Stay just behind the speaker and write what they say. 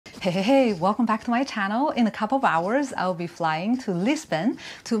Hey, welcome back to my channel. In a couple of hours, I'll be flying to Lisbon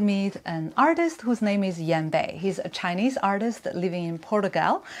to meet an artist whose name is Yanbei. He's a Chinese artist living in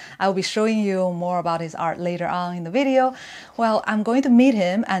Portugal. I'll be showing you more about his art later on in the video. Well, I'm going to meet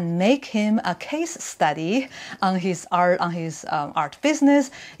him and make him a case study on his art, on his art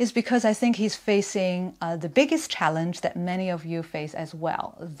business, is because I think he's facing the biggest challenge that many of you face as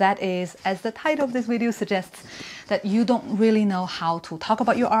well. That is, as the title of this video suggests, that you don't really know how to talk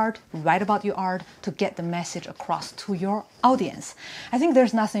about your art, write about your art, to get the message across to your audience. I think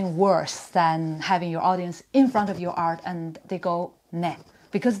there's nothing worse than having your audience in front of your art and they go, nah,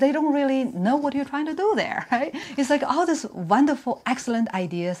 because they don't really know what you're trying to do there, right? It's like all these wonderful, excellent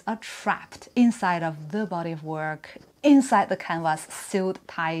ideas are trapped inside of the body of work, inside the canvas, sealed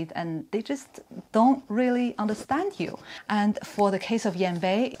tight, and they just don't really understand you. And for the case of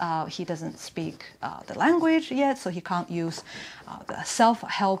Yanbei, he doesn't speak the language yet, so he can't use the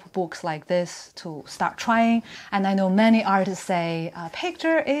self-help books like this to start trying. And I know many artists say, a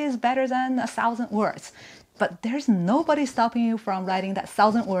picture is better than 1,000 words. But there's nobody stopping you from writing that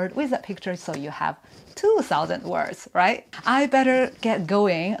 1,000 word with that picture, so you have 2,000 words, right? I better get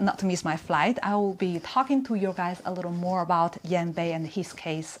going, not to miss my flight. I will be talking to you guys a little more about Yanbei and his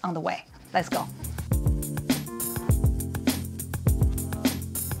case on the way. Let's go.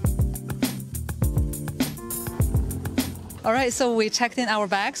 All right, so we checked in our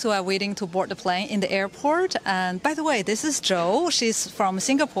bags, so we're waiting to board the plane in the airport. And by the way, this is Jo. She's from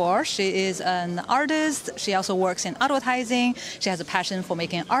Singapore. She is an artist. She also works in advertising. She has a passion for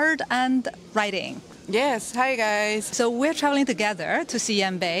making art and writing. Yes, hi guys. So we're traveling together to see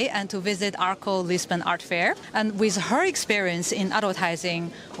Yanbei and to visit Arco Lisbon Art Fair. And with her experience in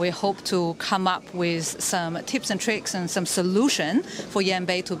advertising, we hope to come up with some tips and tricks and some solution for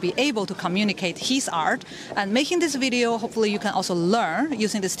Yanbei to be able to communicate his art. And making this video, hopefully you can also learn,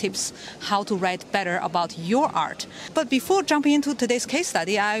 using these tips, how to write better about your art. But before jumping into today's case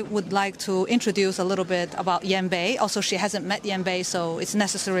study, I would like to introduce a little bit about Yanbei. Also, she hasn't met Yanbei, so it's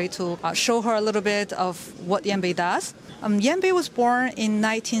necessary to show her a little bit of what Yanbei does. Yanbei was born in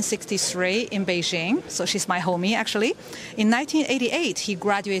 1963 in Beijing, so she's my homie actually. In 1988, he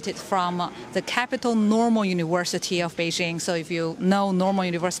graduated from the Capital Normal University of Beijing. So if you know, Normal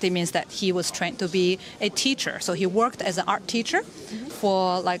University means that he was trained to be a teacher. So he worked as an art teacher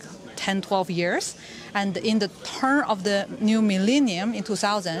for like 10, 12 years. And in the turn of the new millennium in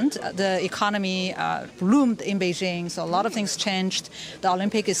 2000, the economy bloomed in Beijing. So a lot of things changed. The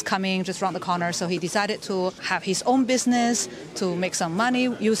Olympic is coming just around the corner. So he decided to have his own business to make some money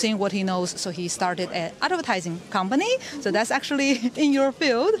using what he knows. So he started an advertising company. So that's actually in your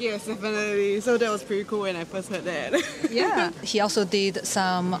field. Yes, definitely. So that was pretty cool when I first heard that. Yeah. He also did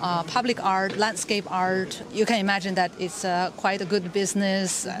some public art, landscape art. You can imagine that it's quite a good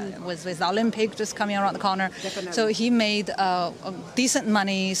business with the Olympic just coming around the corner. Definitely. So he made decent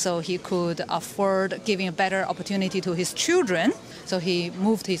money so he could afford giving a better opportunity to his children. So he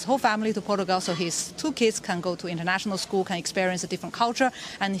moved his whole family to Portugal so his 2 kids can go to international school, can experience a different culture,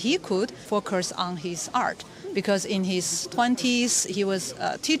 and he could focus on his art. Because in his 20s, he was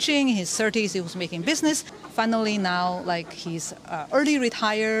teaching, in his 30s, he was making business. Finally, now, like, he's early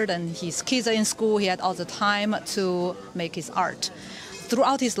retired and his kids are in school, he had all the time to make his art.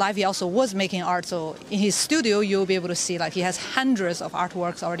 Throughout his life, he also was making art. So in his studio, you'll be able to see, like, he has hundreds of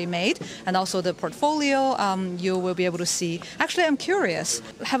artworks already made. And also the portfolio, you will be able to see. Actually, I'm curious.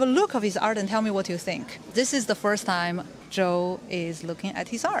 Have a look of his art and tell me what you think. This is the first time Jo is looking at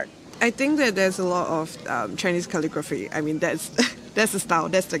his art. I think that there's a lot of Chinese calligraphy. I mean, that's the style,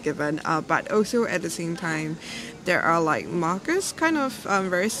 that's the given. But also at the same time, there are like markers, kind of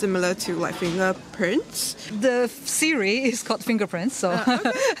very similar to like fingerprints. The series is called Fingerprints, so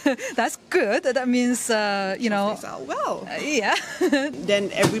okay. That's good. That means, you know... Well. Yeah. Then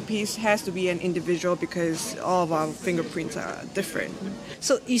every piece has to be an individual because all of our fingerprints are different.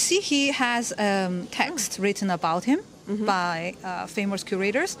 So you see he has text written about him. Mm-hmm. By famous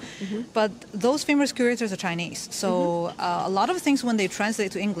curators, mm-hmm. But those famous curators are Chinese. So a lot of things when they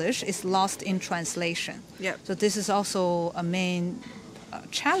translate to English is lost in translation. Yep. So this is also a main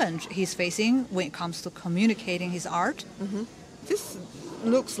challenge he's facing when it comes to communicating his art. Mm-hmm. This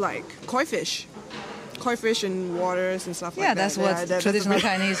looks like koi fish in waters and stuff like that. Yeah, that's what traditional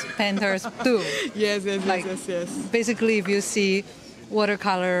Chinese painters do. Yes. Basically, if you see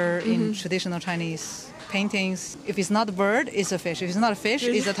watercolor in traditional Chinese paintings, if it's not a bird, it's a fish. If it's not a fish,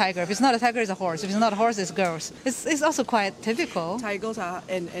 it's a tiger. If it's not a tiger, it's a horse. If it's not a horse, it's girls. It's also quite typical. Tigers are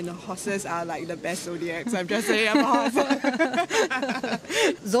and horses are like the best zodiacs. I'm just saying, I'm a horse.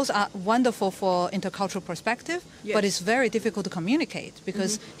 Those are wonderful for intercultural perspective, but it's very difficult to communicate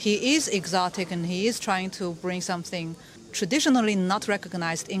because he is exotic and he is trying to bring something traditionally not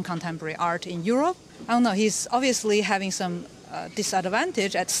recognized in contemporary art in Europe. I don't know, he's obviously having some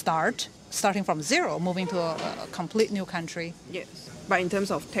disadvantage at starting from zero, moving to a complete new country. Yes. But in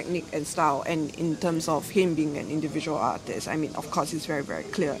terms of technique and style and in terms of him being an individual artist, I mean, of course, it's very, very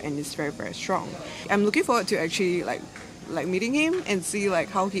clear and it's very, very strong. I'm looking forward to actually like meeting him and see like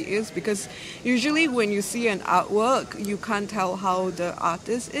how he is, because usually when you see an artwork you can't tell how the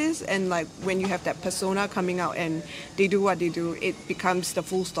artist is, and like when you have that persona coming out and they do what they do, it becomes the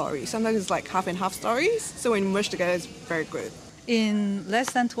full story. Sometimes it's like half and half stories, so when merged together it's very good. In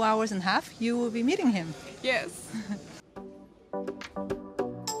less than 2 hours and a half you will be meeting him. Yes.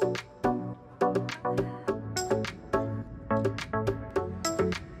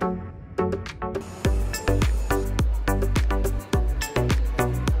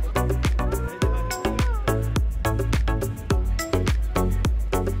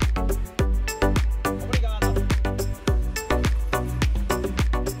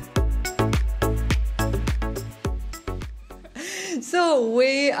 So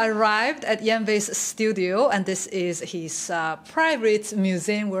we arrived at Yanbei's studio, and this is his private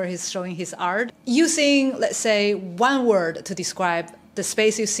museum where he's showing his art. Using, let's say, one word to describe the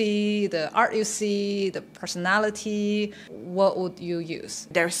space you see, the art you see, the personality, what would you use?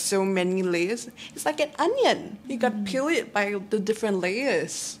 There's so many layers. It's like an onion. You got to peel it by the different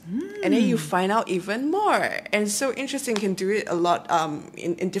layers. And then you find out even more. And it's so interesting, can do it a lot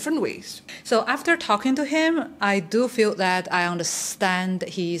in different ways. So after talking to him, I do feel that I understand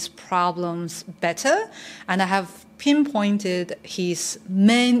his problems better, and I have pinpointed his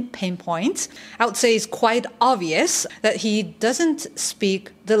main pain points. I would say it's quite obvious that he doesn't speak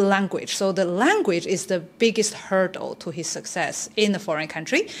the language. So the language is the biggest hurdle to his success in a foreign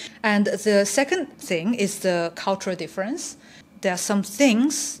country. And the second thing is the cultural difference. There are some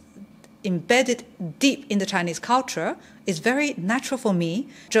things embedded deep in the Chinese culture. It's very natural for me,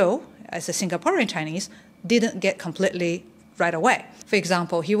 Joe, as a Singaporean Chinese, didn't get completely right away. For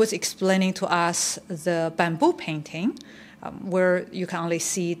example, he was explaining to us the bamboo painting, where you can only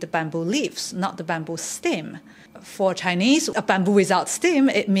see the bamboo leaves, not the bamboo stem. For Chinese, a bamboo without stem,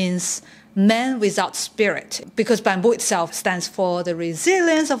 it means man without spirit, because bamboo itself stands for the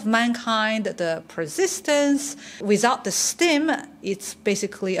resilience of mankind, the persistence. Without the stem, it's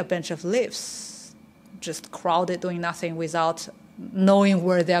basically a bunch of leaves, just crowded, doing nothing without knowing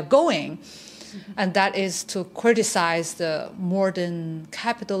where they're going. And that is to criticize the modern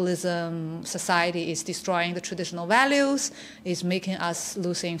capitalism society is destroying the traditional values, is making us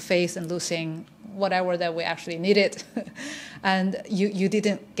losing faith and losing whatever that we actually needed. And you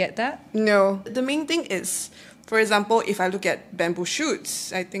didn't get that? No. The main thing is, for example, if I look at bamboo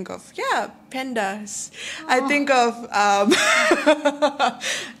shoots, I think of, pandas. I think of, I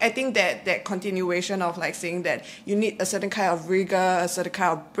think that continuation of like saying that you need a certain kind of rigor, a certain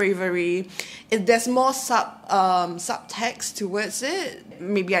kind of bravery. If there's more subtext towards it,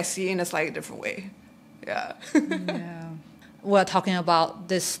 maybe I see it in a slightly different way. Yeah. Yeah. We're talking about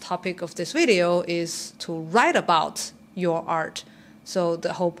this topic of this video is to write about your art. So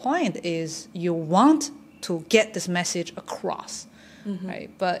the whole point is you want to get this message across,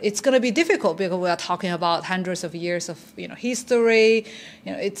 right? But it's going to be difficult because we are talking about hundreds of years of history.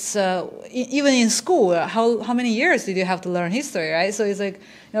 It's even in school. How many years did you have to learn history, right? So it's like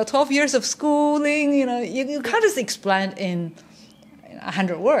 12 years of schooling. You can't just explain in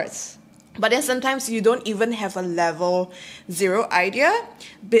 100 words. But then sometimes you don't even have a level 0 idea.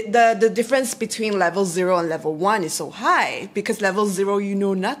 The difference between level 0 and level 1 is so high, because level 0 you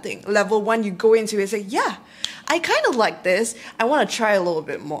know nothing. Level 1 you go into it and say, yeah, I kind of like this. I want to try a little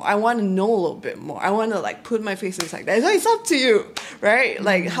bit more. I want to know a little bit more. I want to like put my face inside that. So it's up to you, right?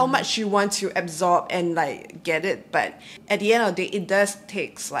 Like how much you want to absorb and like get it. But at the end of the day, it does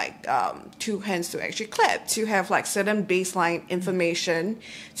takes like 2 hands to actually clap, to have like certain baseline information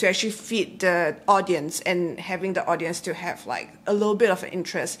to actually feed the audience, and having the audience to have like a little bit of an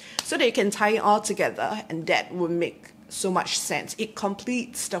interest so they can tie it all together, and that will make so much sense. It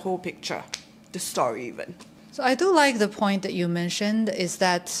completes the whole picture, the story even. So I do like the point that you mentioned is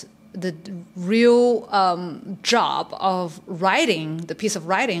that the real job of writing, the piece of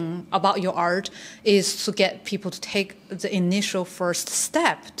writing about your art, is to get people to take the initial first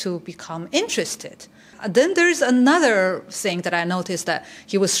step to become interested. Then there's another thing that I noticed, that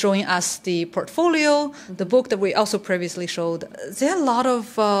he was showing us the portfolio, the book that we also previously showed. There are a lot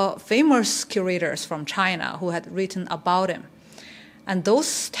of famous curators from China who had written about him. And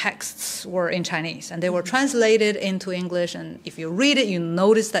those texts were in Chinese, and they were translated into English. And if you read it, you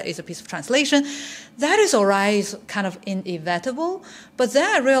notice that it's a piece of translation. That is alright, it's kind of inevitable. But then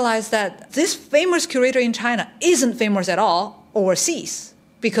I realized that this famous curator in China isn't famous at all overseas,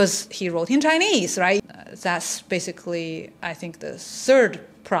 because he wrote in Chinese, right? That's basically, I think, the third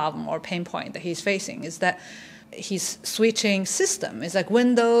problem or pain point that he's facing, is that he's switching system. It's like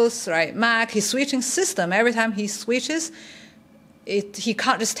Windows, right? Mac, he's switching system. Every time he switches, he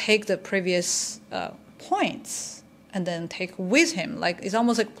can't just take the previous points and then take with him. Like, it's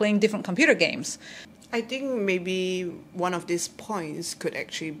almost like playing different computer games. I think maybe one of these points could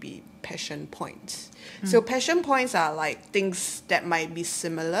actually be passion points. So passion points are like things that might be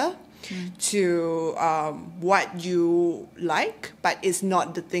similar to what you like, but it's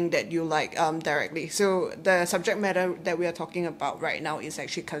not the thing that you like directly. So the subject matter that we are talking about right now is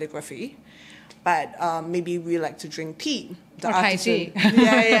actually calligraphy. But maybe we like to drink tea. Or Tai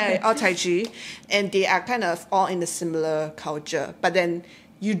Chi. Or Tai Chi. And they are kind of all in a similar culture. But then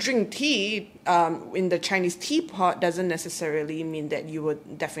you drink tea in the Chinese teapot doesn't necessarily mean that you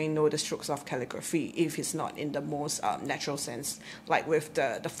would definitely know the strokes of calligraphy if it's not in the most natural sense, like with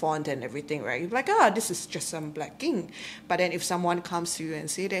the font and everything, right? You're like, this is just some black ink. But then if someone comes to you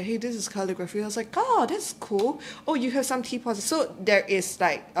and say that, hey, this is calligraphy, I was like, that's cool. Oh, you have some teapots. So there is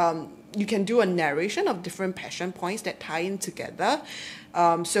like, you can do a narration of different passion points that tie in together,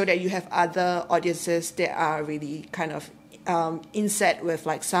 so that you have other audiences that are really kind of inset with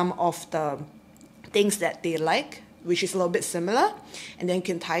like some of the things that they like, which is a little bit similar, and then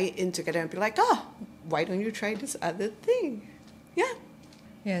can tie it in together and be like, why don't you try this other thing? Yeah.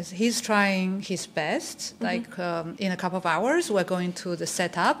 Yes, he's trying his best. Like in a couple of hours, we're going to the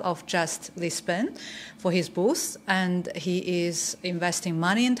setup of Just Lisbon for his booth, and he is investing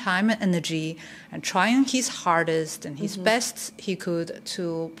money and time and energy and trying his hardest and his best he could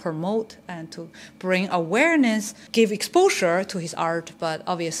to promote and to bring awareness, give exposure to his art. But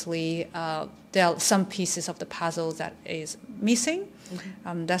obviously, there are some pieces of the puzzle that is missing.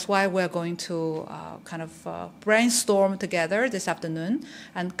 That's why we're going to brainstorm together this afternoon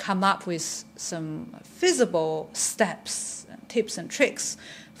and come up with some feasible steps, tips and tricks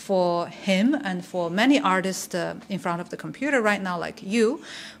for him and for many artists in front of the computer right now, like you,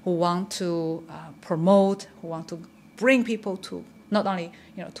 who want to promote, who want to bring people to not only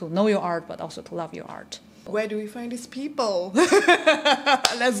to know your art, but also to love your art. Where do we find these people?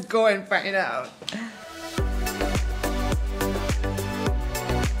 Let's go and find out.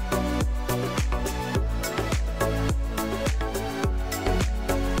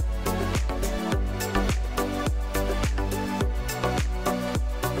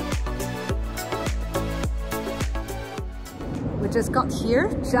 Just got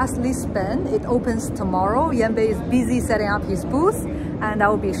here, Just Lisbon. It opens tomorrow. Yanbei is busy setting up his booth, and I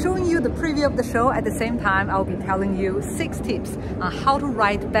will be showing you the preview of the show. At the same time, I will be telling you 6 tips on how to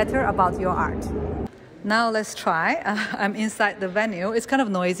write better about your art. Now let's try. I'm inside the venue. It's kind of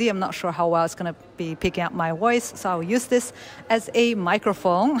noisy. I'm not sure how well it's going to be picking up my voice, so I'll use this as a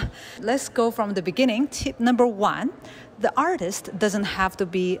microphone. Let's go from the beginning. Tip number 1. The artist doesn't have to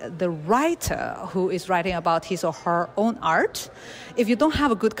be the writer who is writing about his or her own art. If you don't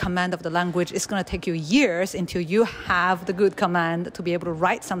have a good command of the language, it's going to take you years until you have the good command to be able to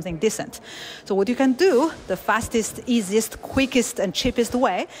write something decent. So what you can do, the fastest, easiest, quickest, and cheapest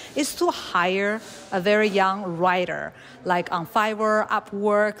way is to hire a very young writer, like on Fiverr,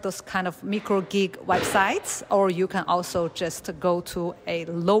 Upwork, those kind of micro gig websites. Or you can also just go to a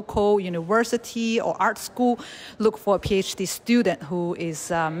local university or art school, look for a PhD student who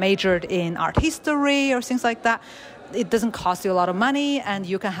is majored in art history or things like that. It doesn't cost you a lot of money, and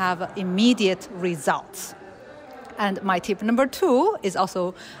you can have immediate results. And my tip number 2 is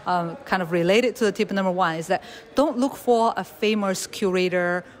also kind of related to the tip number 1, is that don't look for a famous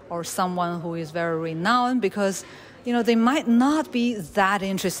curator or someone who is very renowned, because they might not be that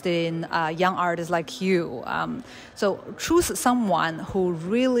interested in young artists like you. So choose someone who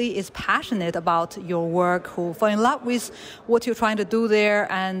really is passionate about your work, who fall in love with what you're trying to do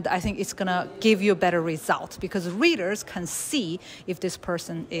there, and I think it's going to give you a better result, because readers can see if this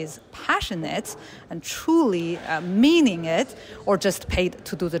person is passionate and truly meaning it, or just paid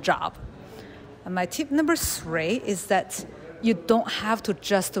to do the job. And my tip number 3 is that you don't have to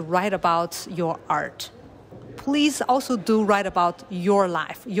just write about your art. please also do write about your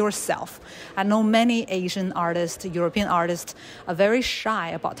life, yourself. I know many Asian artists, European artists are very shy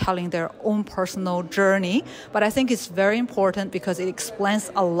about telling their own personal journey, but I think it's very important because it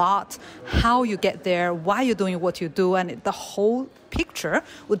explains a lot how you get there, why you're doing what you do, and the whole picture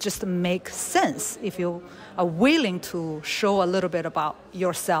would just make sense if you are willing to show a little bit about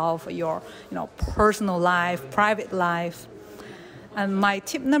yourself, your personal life, private life. And my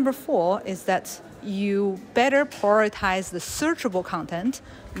tip number 4 is that you better prioritize the searchable content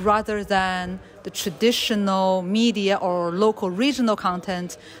rather than the traditional media or local regional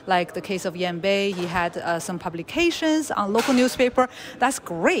content. Like the case of Yanbei, he had some publications on local newspaper. That's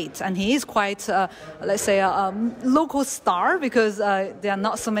great, and he is quite, let's say, a local star because there are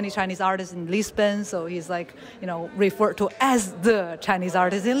not so many Chinese artists in Lisbon, so he's like, referred to as the Chinese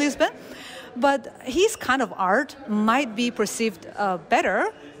artist in Lisbon. But his kind of art might be perceived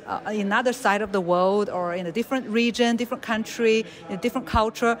better in another side of the world or in a different region, different country, in a different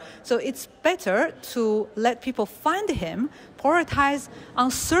culture. So it's better to let people find him, prioritize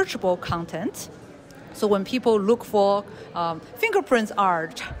unsearchable content. So when people look for fingerprints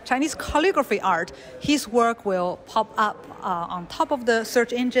art, Chinese calligraphy art, his work will pop up on top of the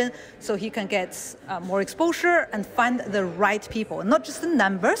search engine so he can get more exposure and find the right people. Not just the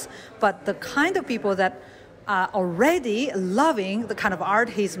numbers, but the kind of people that are already loving the kind of art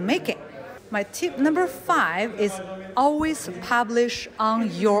he's making. My tip number 5 is always publish on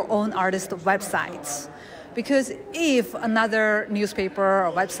your own artist websites. Because if another newspaper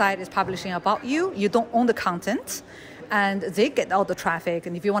or website is publishing about you, you don't own the content and they get all the traffic.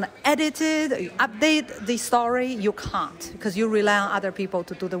 And if you want to edit it, or you update the story, you can't because you rely on other people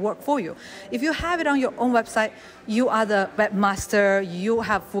to do the work for you. If you have it on your own website, you are the webmaster, you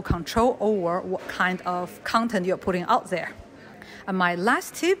have full control over what kind of content you're putting out there. And my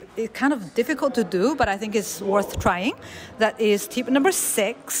last tip is kind of difficult to do, but I think it's worth trying. That is tip number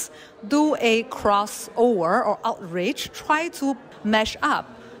 6. Do a crossover or outreach. Try to mesh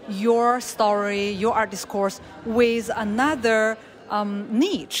up your story, your art discourse with another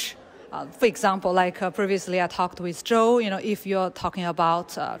niche. For example, like previously I talked with Joe, if you're talking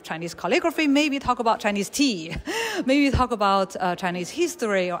about Chinese calligraphy, maybe talk about Chinese tea, maybe talk about Chinese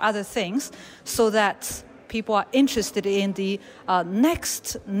history or other things so that people are interested in the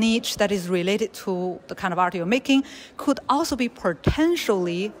next niche that is related to the kind of art you're making, could also be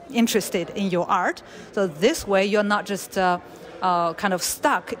potentially interested in your art. So this way, you're not just kind of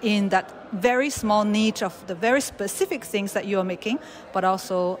stuck in that very small niche of the very specific things that you're making, but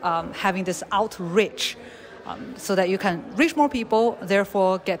also having this outreach so that you can reach more people,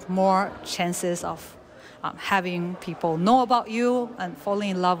 therefore get more chances of having people know about you and falling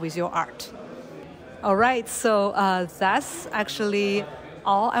in love with your art. All right, so that's actually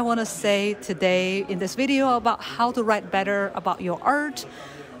all I want to say today in this video about how to write better about your art.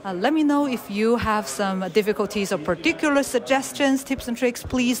 Let me know if you have some difficulties or particular suggestions, tips and tricks.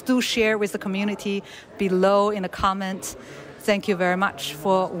 Please do share with the community below in the comments. Thank you very much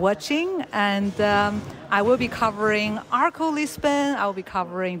for watching, and I will be covering Arco Lisbon, I will be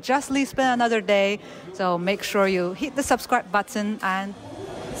covering Just Lisbon another day, so make sure you hit the subscribe button and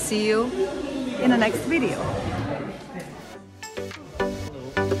see you in the next video.